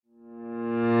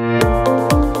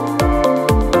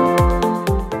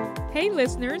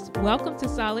listeners. Welcome to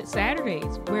Solid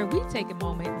Saturdays, where we take a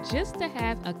moment just to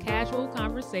have a casual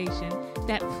conversation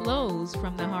that flows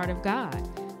from the heart of God.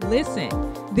 Listen,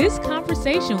 this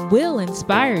conversation will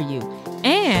inspire you,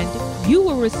 and you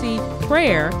will receive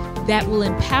prayer that will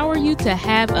empower you to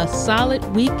have a solid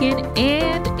weekend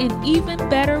and an even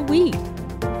better week.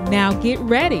 Now get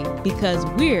ready, because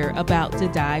we're about to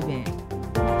dive in.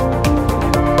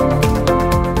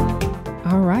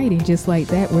 All right, and just like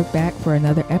that, we're back for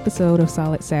another episode of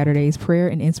Solid Saturdays Prayer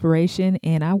and Inspiration,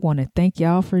 and I want to thank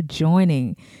y'all for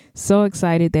joining. So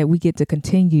excited that we get to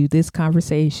continue this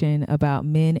conversation about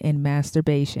men and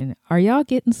masturbation. Are y'all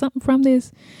getting something from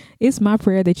this? It's my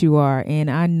prayer that you are, and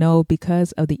I know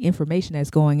because of the information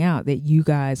that's going out that you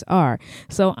guys are.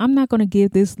 So I'm not going to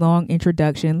give this long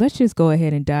introduction. Let's just go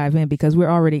ahead and dive in because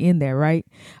we're already in there, right?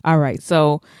 All right,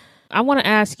 so I want to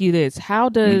ask you this. How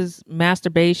does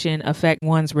masturbation affect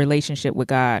one's relationship with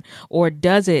God, or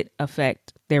does it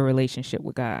affect their relationship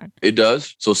with God? It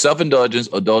does. So self-indulgence,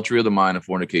 adultery of the mind, and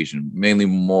fornication, mainly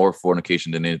more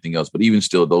fornication than anything else. But even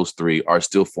still, those three are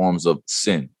still forms of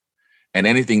sin. And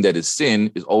anything that is sin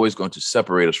is always going to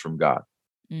separate us from God.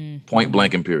 Mm-hmm. Point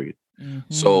blank and period.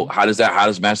 Mm-hmm. So how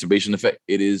does masturbation affect?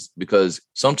 It is because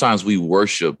sometimes we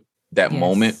worship that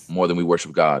moment more than we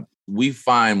worship God. We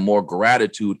find more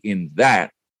gratitude in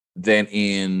that than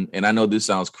in, and I know this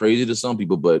sounds crazy to some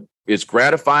people, but it's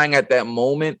gratifying at that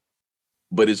moment,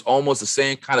 but it's almost the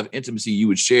same kind of intimacy you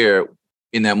would share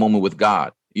in that moment with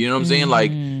God. You know what I'm saying?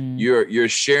 Like you're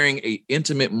sharing a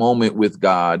intimate moment with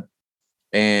God,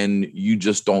 and you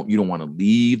don't want to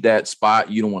leave that spot.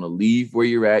 You don't want to leave where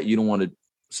you're at. You don't want to,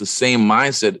 it's the same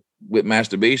mindset with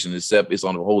masturbation, except it's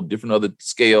on a whole different other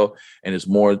scale, and it's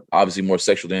obviously more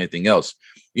sexual than anything else.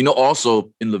 You know,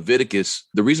 also in Leviticus,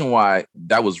 the reason why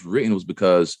that was written was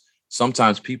because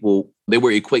sometimes people, they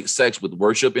would equate sex with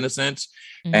worship in a sense,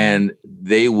 and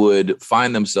they would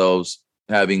find themselves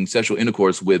having sexual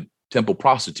intercourse with temple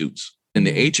prostitutes. In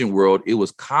the ancient world, it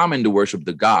was common to worship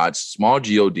the gods, small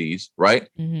gods, right?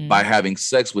 By having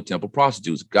sex with temple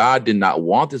prostitutes. God did not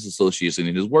want this association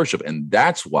in his worship. And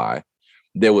that's why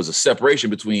there was a separation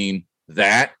between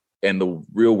that and the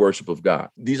real worship of God.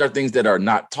 These are things that are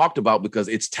not talked about because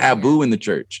it's taboo in the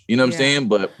church. You know what I'm saying?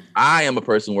 But I am a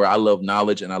person where I love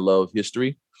knowledge and I love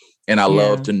history, and I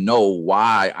love to know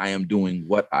why I am doing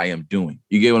what I am doing.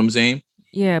 You get what I'm saying?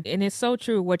 Yeah, and it's so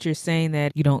true what you're saying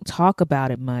that you don't talk about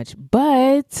it much,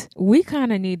 but we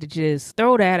kind of need to just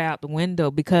throw that out the window,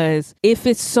 because if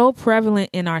it's so prevalent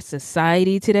in our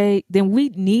society today, then we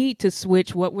need to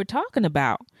switch what we're talking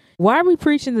about. Why are we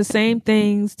preaching the same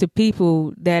things to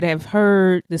people that have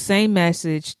heard the same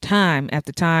message time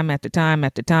after time after time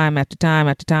after time after time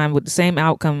after time with the same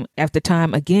outcome after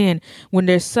time again, when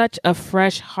there's such a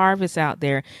fresh harvest out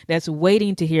there that's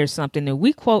waiting to hear something? And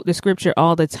we quote the scripture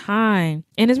all the time,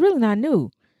 and it's really not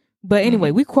new. But anyway,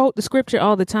 we quote the scripture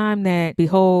all the time that,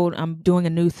 behold, I'm doing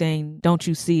a new thing. Don't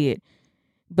you see it?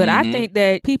 But I think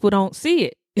that people don't see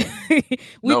it.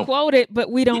 We quote it, but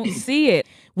we don't see it.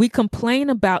 We complain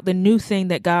about the new thing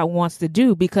that God wants to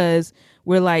do because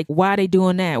we're like, why are they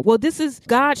doing that? Well, this is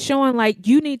God showing, like,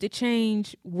 you need to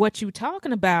change what you're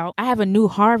talking about. I have a new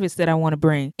harvest that I want to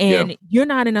bring, and you're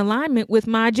not in alignment with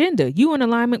my agenda. You're in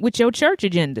alignment with your church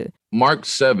agenda. Mark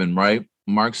 7, right?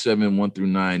 Mark 7,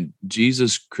 1-9,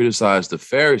 Jesus criticized the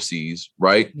Pharisees,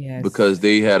 right? Yes. Because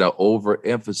they had an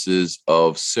overemphasis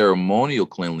of ceremonial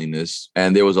cleanliness,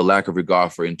 and there was a lack of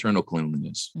regard for internal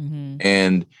cleanliness.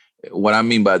 And what I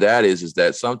mean by that is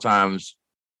that sometimes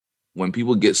when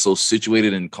people get so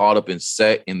situated and caught up and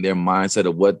set in their mindset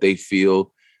of what they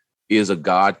feel is a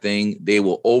God thing, they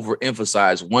will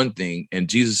overemphasize one thing. And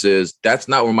Jesus says, that's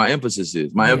not where my emphasis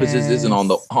is. My emphasis isn't on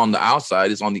the outside,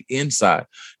 it's on the inside.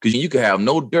 Because you can have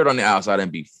no dirt on the outside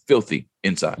and be filthy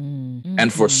inside.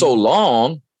 And for so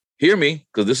long, hear me,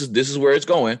 because this is where it's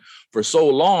going. For so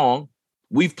long,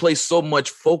 we've placed so much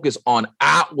focus on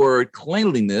outward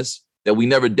cleanliness that we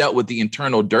never dealt with the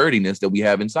internal dirtiness that we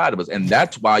have inside of us. And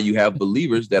that's why you have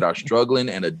believers that are struggling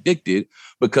and addicted,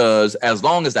 because as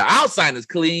long as the outside is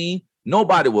clean,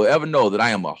 nobody will ever know that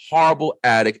I am a horrible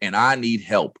addict and I need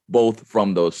help, both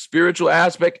from the spiritual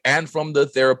aspect and from the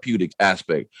therapeutic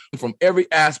aspect, from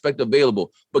every aspect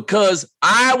available, because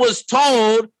I was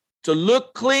told to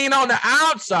look clean on the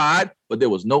outside, but there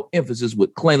was no emphasis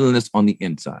with cleanliness on the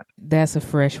inside. That's a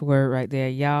fresh word right there.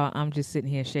 Y'all, I'm just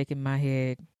sitting here shaking my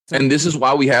head. And this is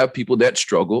why we have people that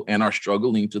struggle and are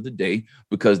struggling to the day,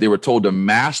 because they were told to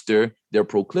master their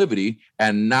proclivity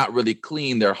and not really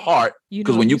clean their heart.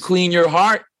 Because when you clean your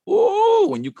heart,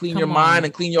 when you clean your mind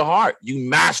and clean your heart, you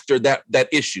master that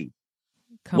issue.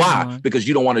 Why? Because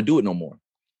you don't want to do it no more.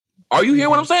 Are you hearing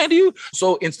what I'm saying to you?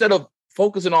 So instead of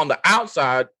focusing on the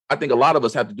outside, I think a lot of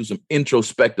us have to do some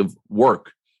introspective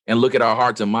work and look at our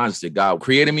hearts and minds and say, God,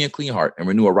 create in me a clean heart and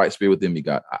renew a right spirit within me,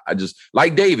 God. I just,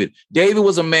 like David. David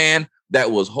was a man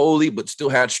that was holy, but still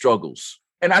had struggles.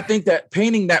 And I think that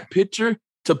painting that picture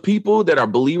to people that are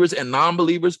believers and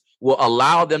non-believers will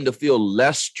allow them to feel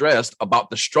less stressed about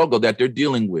the struggle that they're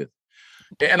dealing with.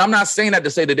 And I'm not saying that to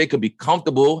say that they could be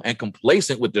comfortable and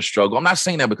complacent with the struggle. I'm not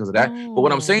saying that because of that. No. But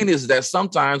what I'm saying is that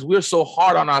sometimes we're so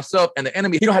hard on ourselves, and the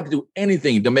enemy, he don't have to do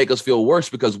anything to make us feel worse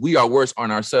because we are worse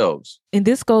on ourselves. And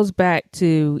this goes back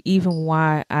to even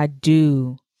why I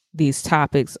do these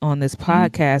topics on this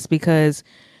podcast, because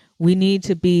we need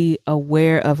to be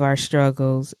aware of our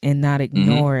struggles and not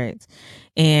ignore it.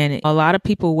 And a lot of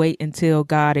people wait until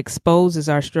God exposes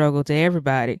our struggle to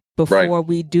everybody before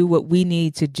we do what we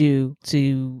need to do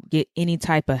to get any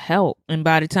type of help. And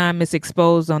by the time it's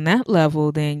exposed on that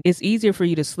level, then it's easier for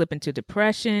you to slip into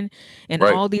depression and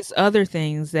all these other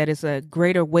things that is a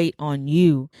greater weight on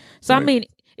you. So, I mean,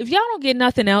 if y'all don't get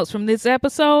nothing else from this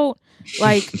episode,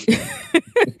 like...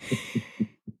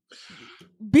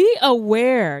 be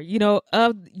aware,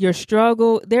 of your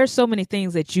struggle. There's so many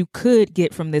things that you could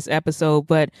get from this episode,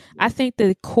 but I think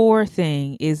the core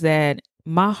thing is that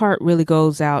my heart really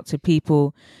goes out to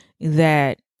people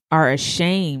that are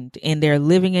ashamed and they're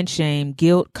living in shame,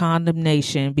 guilt,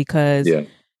 condemnation, because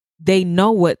they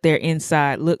know what their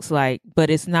inside looks like, but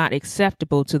it's not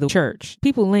acceptable to the church.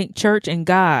 People link church and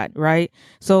God, right?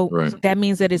 So that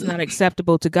means that it's not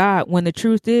acceptable to God, when the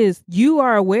truth is you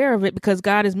are aware of it because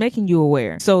God is making you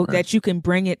aware so that you can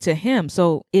bring it to him.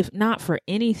 So if not for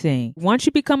anything, once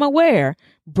you become aware,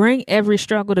 bring every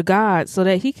struggle to God so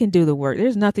that he can do the work.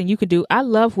 There's nothing you can do. I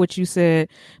love what you said,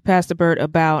 Pastor Bert,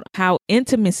 about how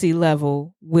intimacy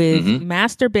level with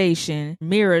masturbation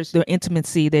mirrors the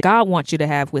intimacy that God wants you to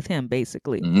have with him,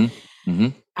 basically.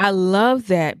 I love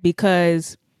that,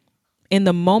 because in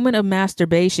the moment of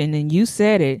masturbation, and you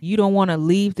said it, you don't want to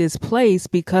leave this place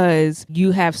because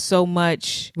you have so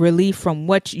much relief from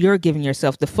what you're giving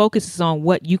yourself. The focus is on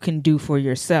what you can do for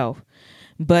yourself.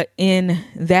 But in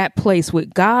that place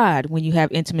with God, when you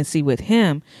have intimacy with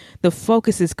him, the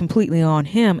focus is completely on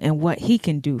him and what he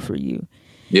can do for you.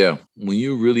 Yeah. When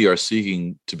you really are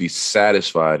seeking to be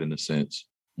satisfied, in a sense,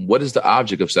 what is the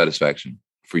object of satisfaction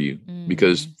for you?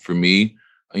 Because for me,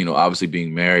 obviously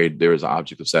being married, there is an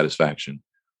object of satisfaction.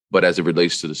 But as it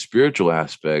relates to the spiritual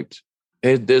aspect,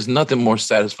 there's nothing more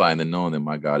satisfying than knowing that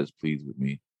my God is pleased with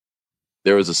me.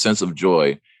 There is a sense of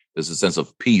joy. There's a sense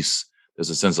of peace. There's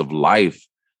a sense of life.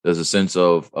 There's a sense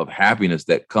of happiness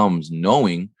that comes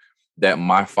knowing that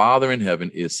my Father in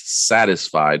heaven is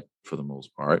satisfied, for the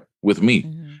most part, with me.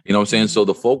 You know what I'm saying? So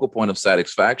the focal point of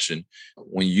satisfaction,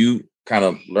 when you kind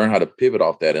of learn how to pivot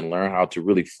off that and learn how to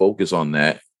really focus on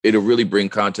that, it'll really bring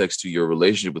context to your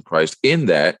relationship with Christ, in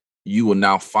that you will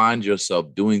now find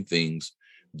yourself doing things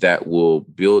that will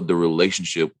build the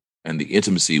relationship and the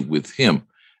intimacy with him,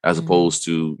 as opposed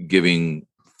to giving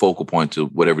focal point to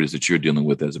whatever it is that you're dealing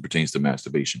with as it pertains to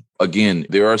masturbation. Again,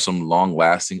 there are some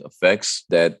long-lasting effects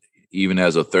that even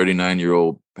as a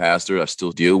 39-year-old pastor, I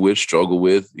still deal with, struggle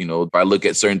with. If I look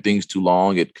at certain things too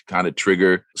long, it could kind of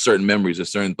trigger certain memories or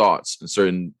certain thoughts and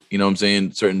certain,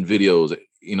 certain videos,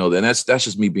 then that's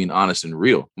just me being honest and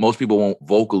real. Most people won't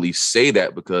vocally say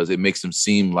that because it makes them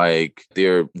seem like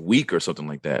they're weak or something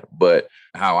like that. But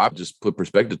how I just put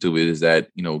perspective to it is that,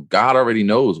 God already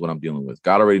knows what I'm dealing with.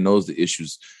 God already knows the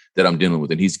issues that I'm dealing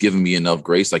with. And he's given me enough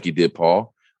grace, like he did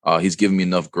Paul. He's given me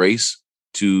enough grace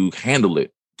to handle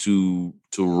it, to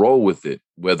roll with it,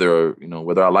 whether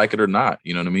I like it or not.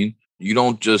 You know what I mean? You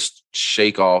don't just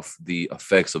shake off the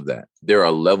effects of that. There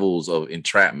are levels of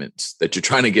entrapments that you're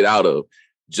trying to get out of,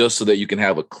 just so that you can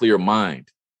have a clear mind.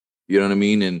 You know what I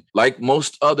mean? And like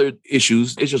most other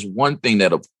issues, it's just one thing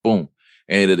that'll boom.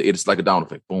 And it's like a down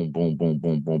effect. Boom, boom, boom,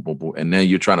 boom, boom, boom, boom. And then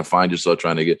you're trying to find yourself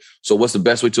trying to get. So what's the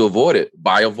best way to avoid it?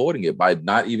 By avoiding it, by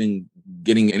not even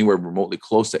getting anywhere remotely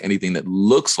close to anything that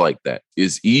looks like that.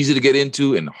 Is easy to get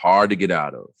into and hard to get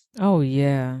out of. Oh,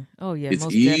 yeah. It's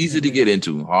easy to get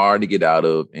into, hard to get out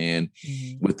of. And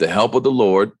with the help of the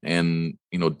Lord and,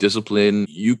 discipline,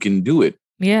 you can do it.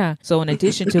 Yeah. So in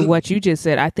addition to what you just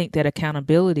said, I think that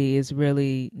accountability is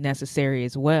really necessary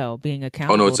as well. Being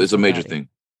accountable. Oh, no, it's a major thing.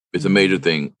 It's a major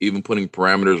thing. Even putting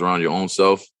parameters around your own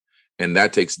self. And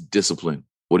that takes discipline.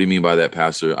 What do you mean by that,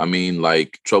 Pastor? I mean,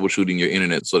 like troubleshooting your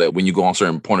internet so that when you go on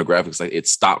certain pornographic sites, it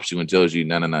stops you and tells you,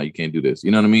 no, you can't do this. You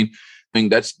know what I mean? I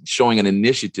think that's showing an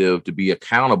initiative to be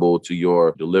accountable to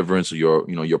your deliverance or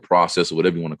your process or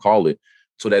whatever you want to call it,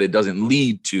 so that it doesn't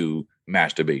lead to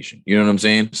masturbation. You know what I'm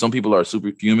saying? Some people are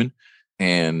superhuman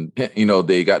and, you know,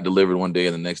 they got delivered one day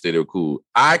and the next day they were cool.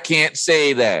 I can't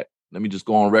say that. Let me just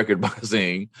go on record by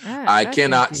saying I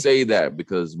cannot say that,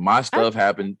 because my stuff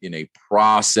happened in a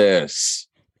process.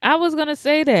 I was going to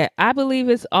say that. I believe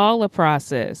it's all a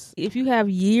process. If you have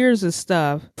years of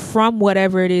stuff from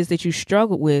whatever it is that you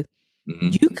struggled with,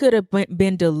 you could have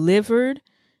been delivered,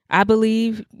 I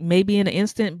believe, maybe in an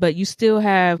instant, but you still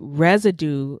have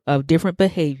residue of different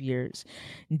behaviors,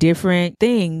 different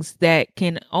things that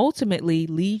can ultimately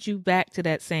lead you back to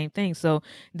that same thing. So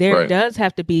there does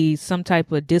have to be some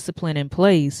type of discipline in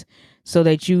place so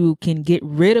that you can get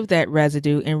rid of that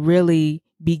residue and really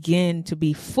begin to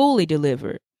be fully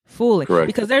delivered. Fully. Correct.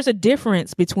 Because there's a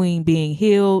difference between being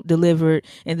healed, delivered,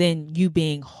 and then you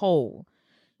being whole.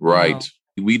 Right. You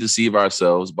know? We deceive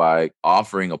ourselves by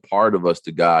offering a part of us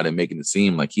to God and making it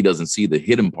seem like he doesn't see the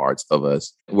hidden parts of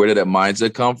us. Where did that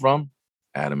mindset come from?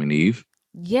 Adam and Eve.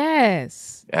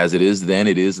 Yes. As it is then,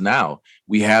 it is now.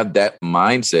 We have that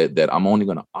mindset that I'm only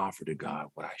going to offer to God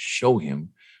what I show him,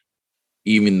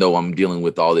 even though I'm dealing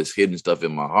with all this hidden stuff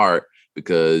in my heart,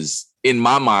 because in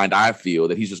my mind, I feel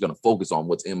that he's just going to focus on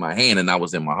what's in my hand and not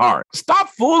what's in my heart. Stop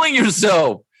fooling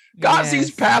yourself. God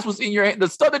sees past what's in your hand. The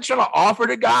stuff that you're trying to offer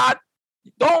to God,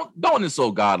 don't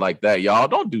insult God like that, y'all.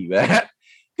 Don't do that.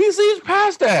 He sees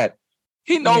past that.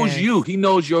 He knows you. He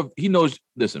knows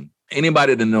listen,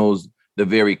 anybody that knows the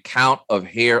very count of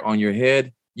hair on your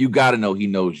head, you got to know he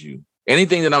knows you.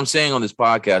 Anything that I'm saying on this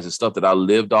podcast is stuff that I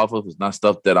lived off of. It's not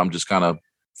stuff that I'm just kind of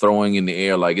throwing in the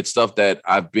air. Like, it's stuff that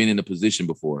I've been in a position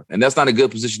before. And that's not a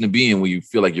good position to be in when you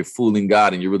feel like you're fooling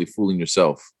God and you're really fooling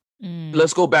yourself.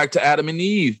 Let's go back to Adam and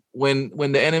Eve. When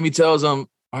the enemy tells them,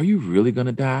 are you really going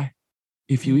to die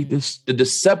if you eat this? The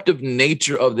deceptive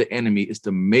nature of the enemy is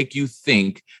to make you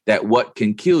think that what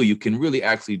can kill you can really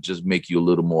actually just make you a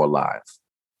little more alive.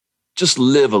 Just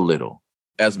live a little.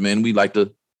 As men,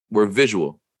 we're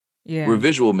visual. Yeah. We're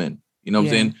visual men. You know what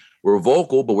I'm saying? We're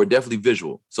vocal, but we're definitely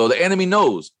visual. So the enemy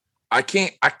knows I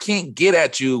can't get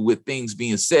at you with things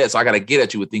being said. So I got to get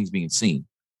at you with things being seen.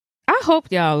 I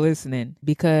hope y'all listening,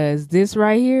 because this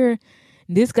right here,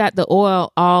 this got the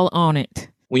oil all on it.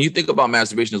 When you think about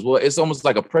masturbation as well, it's almost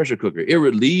like a pressure cooker. It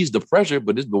relieves the pressure,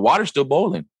 but the water's still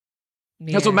boiling.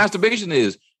 Yeah. That's what masturbation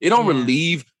is. It don't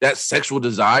relieve that sexual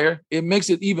desire. It makes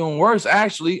it even worse,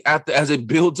 actually, as it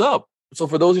builds up. So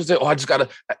for those who say, I just got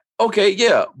to... Okay,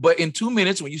 yeah, but in 2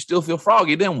 minutes when you still feel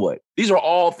froggy, then what? These are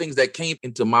all things that came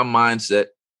into my mindset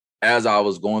as I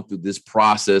was going through this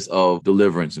process of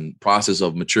deliverance and process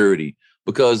of maturity,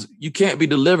 because you can't be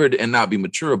delivered and not be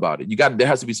mature about it. There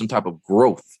has to be some type of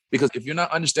growth, because if you're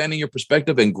not understanding your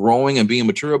perspective and growing and being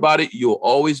mature about it, you'll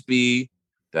always be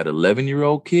that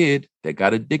 11-year-old kid that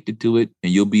got addicted to it,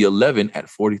 and you'll be 11 at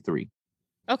 43.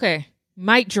 Okay,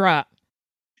 mic drop.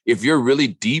 If you're really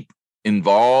deep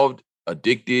involved,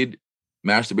 addicted,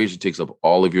 masturbation takes up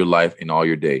all of your life and all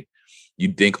your day.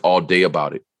 You think all day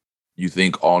about it. You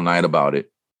think all night about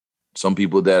it.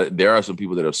 There are some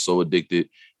people that are so addicted,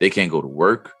 they can't go to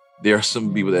work. There are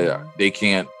some people that they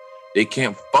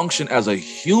can't function as a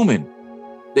human.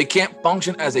 They can't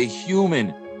function as a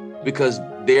human because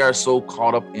they are so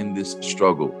caught up in this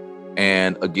struggle.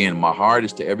 And again, my heart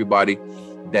is to everybody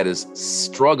that is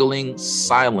struggling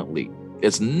silently.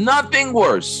 It's nothing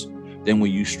worse than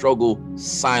when you struggle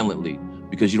silently,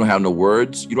 because you don't have no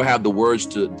words. You don't have the words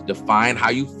to define how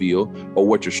you feel or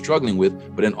what you're struggling with.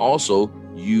 But then also,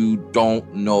 you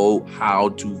don't know how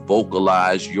to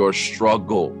vocalize your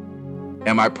struggle.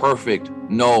 Am I perfect?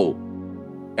 No.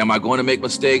 Am I going to make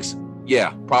mistakes?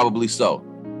 Yeah, probably so.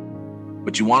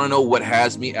 But you want to know what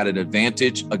has me at an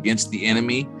advantage against the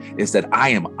enemy is that I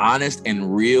am honest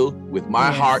and real with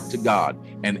my heart to God.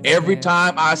 And every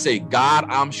time I say, God,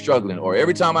 I'm struggling, or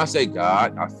every time I say,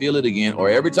 God, I feel it again, or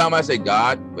every time I say,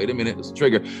 God, wait a minute, it's a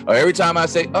trigger, or every time I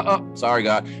say, sorry,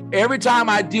 God, every time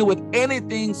I deal with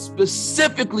anything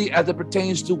specifically as it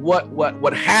pertains to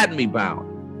what had me bound,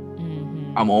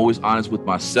 I'm always honest with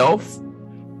myself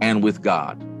and with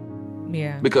God.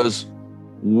 Yeah. Because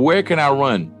where can I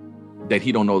run that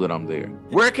he don't know that I'm there?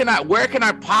 Where can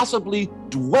I possibly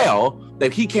dwell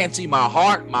that he can't see my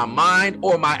heart, my mind,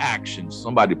 or my actions?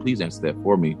 Somebody please answer that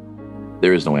for me.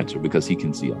 There is no answer, because he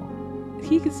can see all.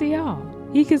 He can see all.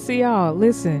 He can see all.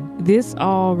 Listen, this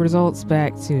all results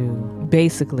back to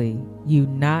basically you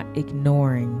not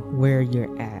ignoring where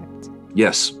you're at.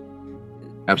 Yes,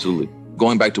 absolutely.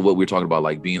 Going back to what we were talking about,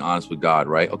 like being honest with God,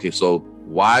 right? Okay, so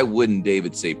why wouldn't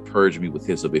David say, purge me with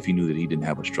hyssop, if he knew that he didn't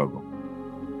have a struggle?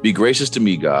 Be gracious to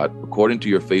me, God, according to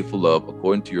your faithful love,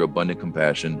 according to your abundant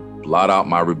compassion, blot out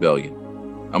my rebellion.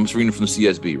 I'm just reading from the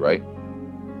CSB, right?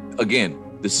 Again,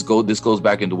 this goes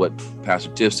back into what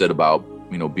Pastor Tiff said about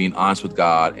being honest with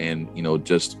God and,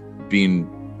 just being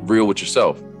real with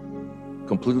yourself.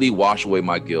 Completely wash away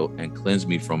my guilt and cleanse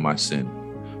me from my sin.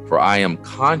 For I am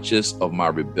conscious of my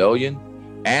rebellion,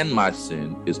 and my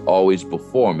sin is always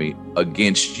before me.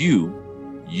 Against you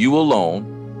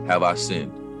alone have I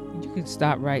sinned. You can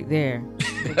stop right there.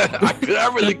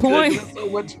 I really could. So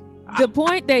much. The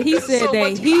point that he said so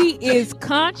that he is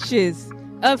conscious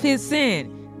of his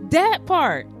sin. That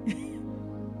part.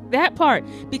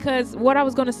 Because what I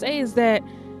was going to say is that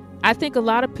I think a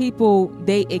lot of people,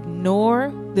 they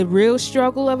ignore the real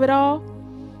struggle of it all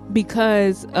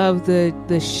because of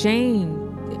the shame,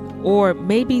 or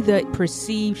maybe the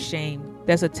perceived shame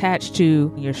that's attached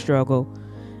to your struggle.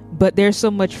 But there's so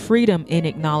much freedom in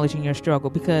acknowledging your struggle,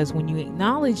 because when you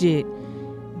acknowledge it,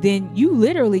 then you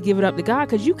literally give it up to God,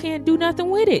 because you can't do nothing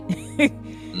with it.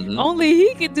 Mm-hmm. Only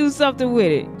he can do something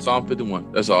with it. Psalm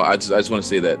 51. That's all. I just want to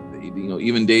say that,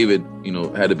 even David,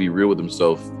 had to be real with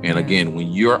himself. And again, when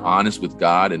you're honest with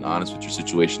God and honest with your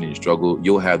situation and your struggle,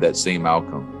 you'll have that same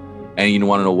outcome. And you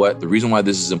want to know what? The reason why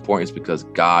this is important is because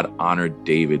God honored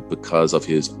David because of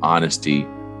his honesty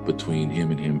between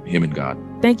him and God.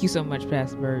 Thank you so much,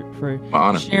 Pastor Bert,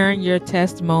 for sharing your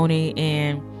testimony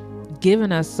and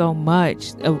giving us so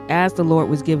much as the Lord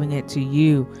was giving it to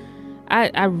you.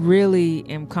 I really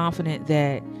am confident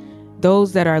that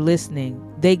those that are listening,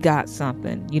 they got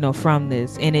something, from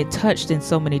this, and it touched in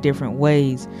so many different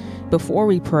ways. Before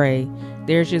we pray,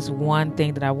 there's just one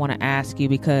thing that I want to ask you,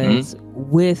 because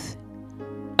with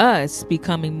us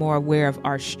becoming more aware of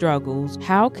our struggles,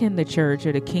 how can the church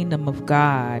or the kingdom of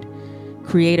God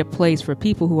create a place for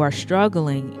people who are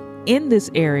struggling in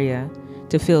this area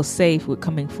to feel safe with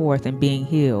coming forth and being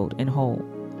healed and whole?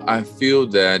 I feel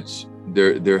that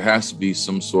there has to be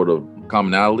some sort of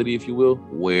commonality, if you will,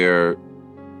 where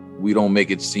we don't make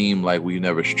it seem like we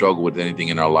never struggled with anything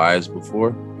in our lives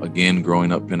before. Again,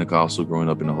 growing up Pentecostal, growing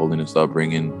up in the holiness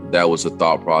upbringing, that was a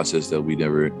thought process that we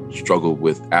never struggled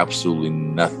with absolutely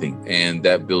nothing. And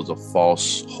that builds a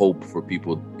false hope for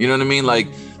people. You know what I mean? Like,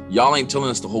 y'all ain't telling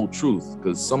us the whole truth,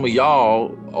 because some of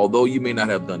y'all, although you may not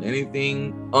have done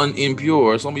anything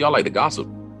unimpure, some of y'all like to gossip.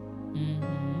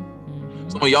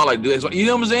 Some of y'all like to do that. You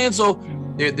know what I'm saying? So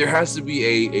there has to be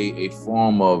a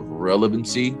form of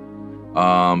relevancy. You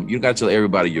don't got to tell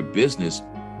everybody your business,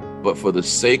 but for the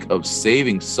sake of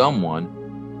saving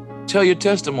someone, tell your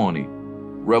testimony.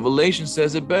 Revelation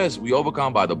says it best. We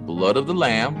overcome by the blood of the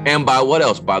Lamb, and by what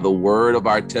else? By the word of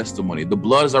our testimony. The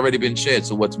blood has already been shed,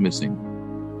 so what's missing?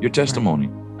 Your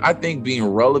testimony. I think being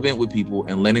relevant with people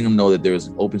and letting them know that there's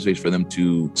an open space for them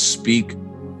to speak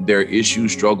their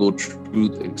issues, struggle,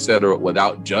 truth, etc.,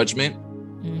 without judgment.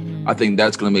 I think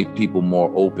that's going to make people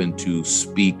more open to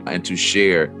speak and to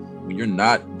share. When you're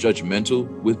not judgmental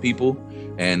with people,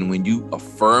 and when you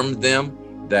affirm them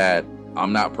that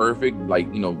I'm not perfect, like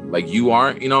you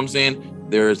aren't, you know what I'm saying?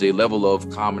 There's a level of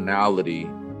commonality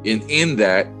in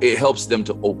that. It helps them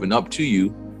to open up to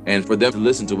you and for them to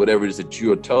listen to whatever it is that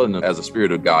you are telling them as the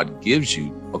Spirit of God gives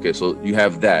you. Okay, so you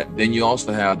have that. Then you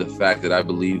also have the fact that I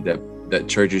believe that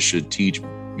churches should teach,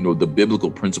 the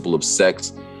biblical principle of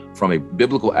sex from a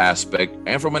biblical aspect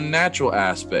and from a natural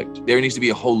aspect. There needs to be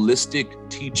a holistic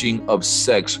teaching of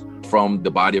sex from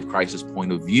the body of Christ's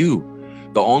point of view.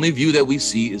 The only view that we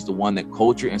see is the one that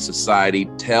culture and society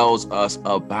tells us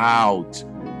about.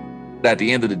 At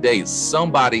the end of the day,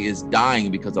 somebody is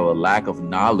dying because of a lack of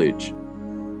knowledge.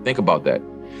 Think about that.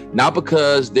 Not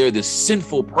because they're this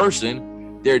sinful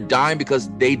person, they're dying because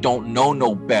they don't know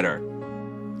no better.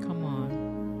 Come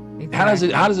on.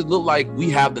 Exactly. How does it look like we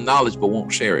have the knowledge but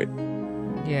won't share it?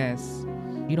 Yes.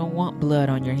 You don't want blood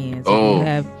on your hands.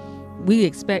 Oh. We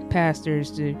expect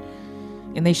pastors to,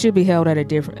 and they should be held at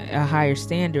a higher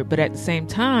standard, but at the same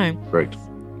time, correct,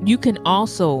 you can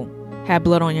also have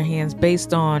blood on your hands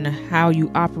based on how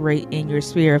you operate in your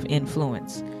sphere of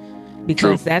influence,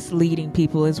 because that's leading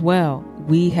people as well.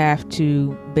 We have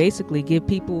to basically give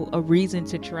people a reason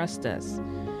to trust us,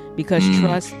 because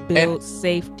trust builds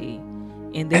safety.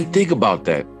 And think about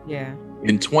that. Yeah.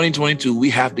 In 2022, we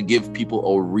have to give people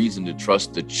a reason to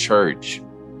trust the church.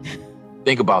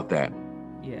 Think about that.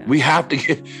 Yeah. We have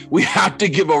to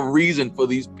give a reason for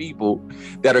these people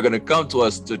that are going to come to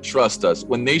us to trust us,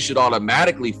 when they should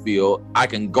automatically feel I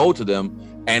can go to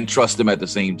them and trust them at the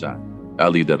same time. I'll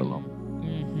leave that alone.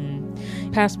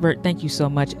 Pastor Bert, thank you so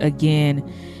much again.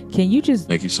 Can you just...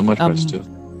 Thank you so much, Pastor.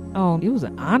 Oh, it was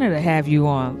an honor to have you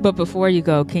on. But before you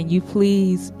go, can you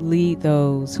please lead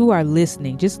those who are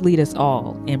listening, just lead us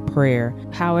all in prayer,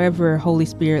 however Holy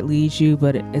Spirit leads you,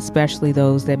 but especially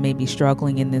those that may be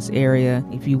struggling in this area.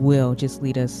 If you will, just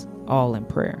lead us all in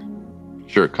prayer.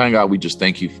 Sure. Kind God, we just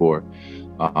thank you for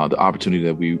the opportunity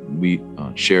that we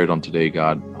shared on today,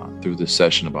 God, through this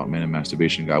session about men and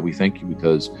masturbation. God, we thank you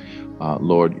because,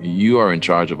 Lord, you are in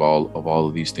charge of all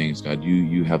of these things. God,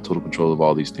 you have total control of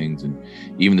all these things, and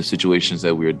even the situations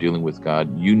that we are dealing with,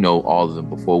 God, you know all of them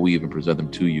before we even present them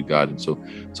to you, God. And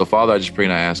so Father, I just pray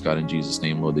and I ask, God, in Jesus'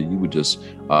 name, Lord, that you would just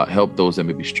help those that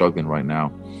may be struggling right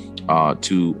now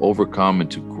to overcome and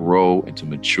to grow and to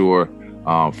mature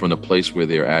from the place where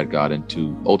they're at, God, and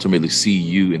to ultimately see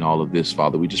you in all of this,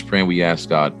 Father. We just pray and we ask,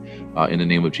 God, in the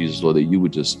name of Jesus, Lord, that you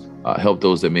would just help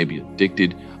those that may be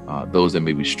addicted, those that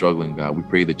may be struggling, God. We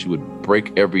pray that you would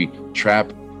break every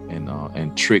trap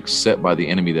and tricks set by the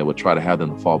enemy that would try to have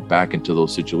them to fall back into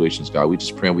those situations, God. We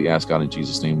just pray and we ask, God, in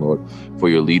Jesus' name, Lord, for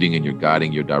your leading and your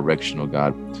guiding, your direction, oh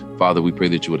God. Father, we pray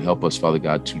that you would help us, Father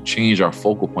God, to change our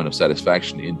focal point of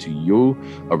satisfaction into you,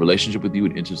 a relationship with you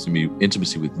and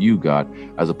intimacy with you, God,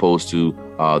 as opposed to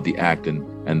the act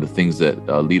and the things that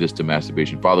lead us to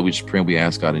masturbation. Father, we just pray and we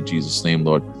ask, God, in Jesus' name,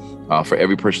 Lord, for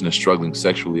every person that's struggling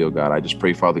sexually, oh God, I just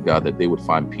pray, Father God, that they would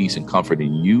find peace and comfort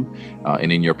in you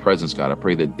and in your presence, God. I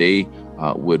pray that they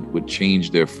would change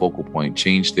their focal point,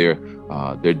 change their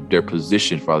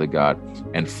position, Father God,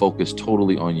 and focus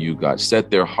totally on you, God. Set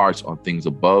their hearts on things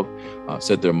above,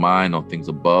 set their mind on things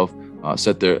above,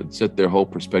 set their whole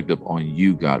perspective on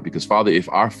you, God. Because Father, if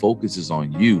our focus is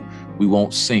on you, we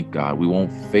won't sink, God. We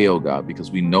won't fail, God,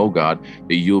 because we know, God,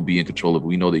 that you'll be in control of it.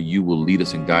 We know that you will lead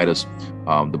us and guide us.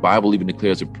 The Bible even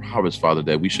declares in Proverbs, Father,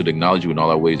 that we should acknowledge you in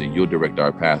all our ways and you'll direct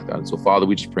our path, God. And so, Father,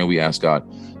 we just pray and we ask, God,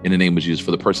 in the name of Jesus,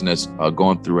 for the person that's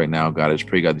going through right now, God, I just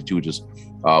pray, God, that you would just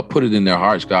put it in their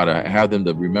hearts, God, have them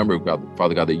to remember, God,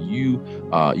 Father God, that you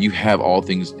have all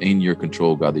things in your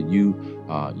control, God, that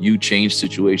you change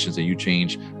situations and you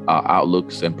change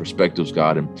outlooks and perspectives,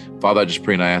 God. And Father, I just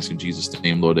pray and I ask in Jesus'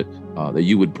 name, Lord, that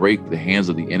you would break the hands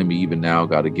of the enemy even now,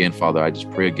 God. Again, Father, I just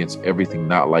pray against everything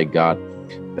not like God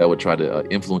that would try to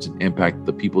influence and impact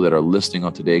the people that are listening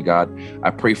on today, God.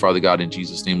 I pray, Father God, in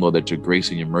Jesus' name, Lord, that your grace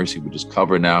and your mercy would just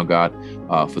cover now, God,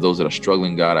 for those that are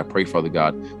struggling, God. I pray, Father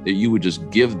God, that you would just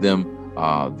give them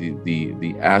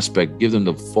the aspect, give them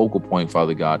the focal point,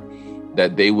 Father God,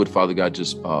 that they would, Father God,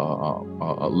 just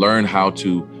learn how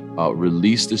to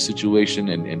release the situation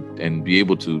and be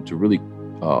able to really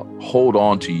hold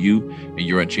on to you and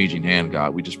your unchanging hand,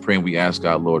 God. We just pray and we ask,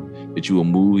 God, Lord, that you will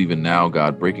move even now,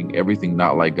 God, breaking everything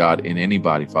not like God in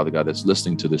anybody, Father God, that's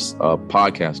listening to this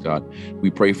podcast, God. We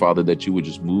pray, Father, that you would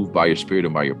just move by your spirit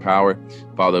and by your power.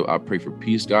 Father, I pray for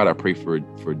peace, God. I pray for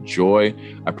joy.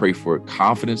 I pray for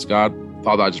confidence, God.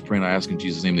 Father, I just pray and I ask in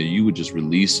Jesus' name that you would just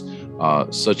release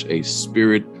such a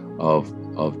spirit of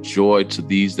joy to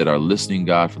these that are listening,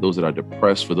 God, for those that are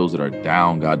depressed, for those that are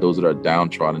down, God, those that are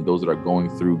downtrodden, those that are going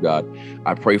through, God.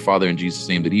 I pray, Father, in Jesus'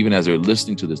 name, that even as they're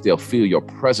listening to this, they'll feel your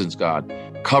presence, God,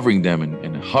 covering them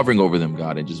and hovering over them,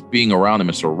 God, and just being around them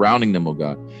and surrounding them, oh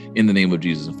God, in the name of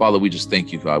Jesus. And Father, we just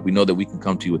thank you, God. We know that we can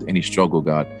come to you with any struggle,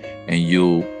 God, and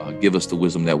you'll give us the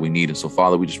wisdom that we need. And so,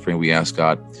 Father, we just pray and we ask,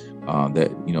 God,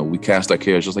 that, we cast our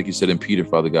cares, just like you said in Peter,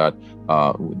 Father God,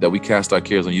 that we cast our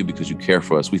cares on you because you care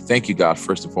for us. We thank you, God,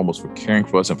 first and foremost for caring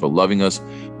for us and for loving us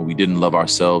when we didn't love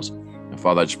ourselves. And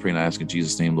Father, I just pray and I ask in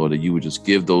Jesus' name, Lord, that you would just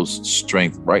give those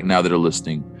strength right now that are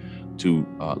listening to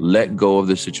let go of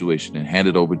this situation and hand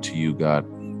it over to you, God,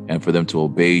 and for them to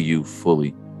obey you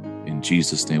fully. In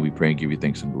Jesus' name we pray and give you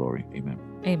thanks and glory. Amen.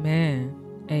 Amen.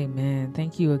 Amen.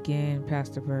 Thank you again,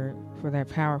 Pastor Bert, for that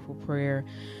powerful prayer.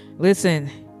 Listen,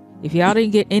 if y'all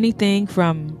didn't get anything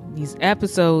from these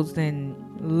episodes, then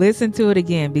listen to it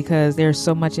again, because there's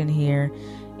so much in here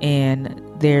and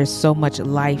there's so much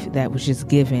life that was just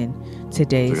given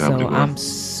today. So I'm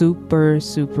super,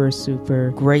 super,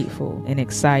 super grateful and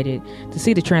excited to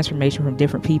see the transformation from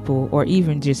different people, or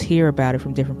even just hear about it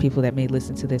from different people that may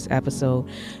listen to this episode.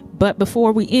 But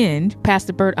before we end,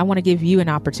 Pastor Bert, I want to give you an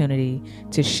opportunity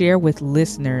to share with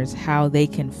listeners how they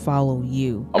can follow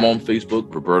you. I'm on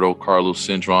Facebook, Roberto Carlos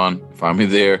Cintron. Find me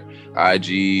there.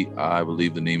 IG, I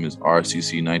believe the name is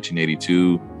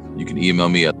RCC1982. You can email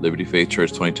me at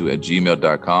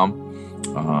libertyfaithchurch22@gmail.com.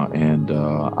 And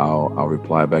I'll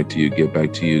reply back to you, get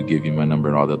back to you, give you my number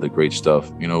and all that other great stuff.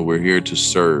 We're here to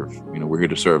serve. We're here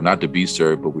to serve, not to be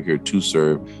served, but we're here to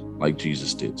serve like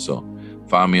Jesus did. So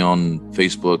find me on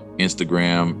Facebook,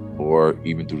 Instagram, or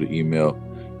even through the email.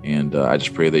 And I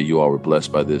just pray that you all were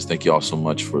blessed by this. Thank you all so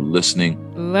much for listening.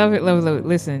 Love it, love it, love it.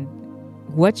 Listen,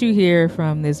 what you hear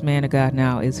from this man of God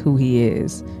now is who he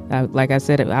is. Like I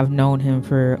said, I've known him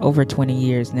for over 20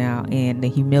 years now, and the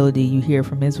humility you hear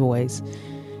from his voice,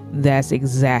 that's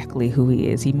exactly who he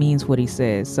is. He means what he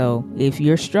says. So if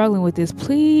you're struggling with this,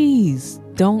 please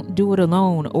don't do it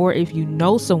alone. Or if you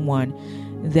know someone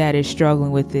that is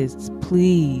struggling with this,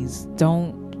 please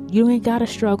you ain't got to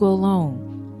struggle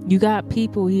alone. You got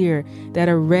people here that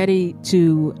are ready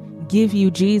to give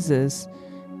you Jesus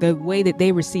the way that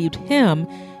they received him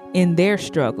in their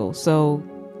struggle. So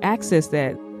access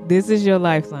that. This is your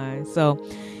lifeline. So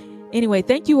anyway,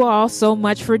 thank you all so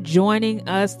much for joining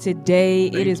us today.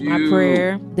 It is my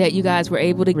prayer that you guys were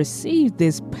able to receive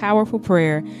this powerful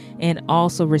prayer and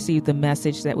also receive the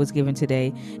message that was given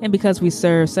today. And because we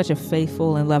serve such a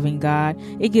faithful and loving God,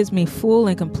 it gives me full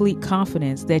and complete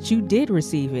confidence that you did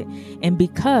receive it. And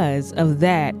because of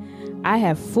that, I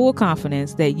have full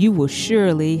confidence that you will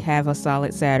surely have a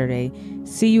solid Saturday.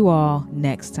 See you all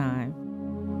next time.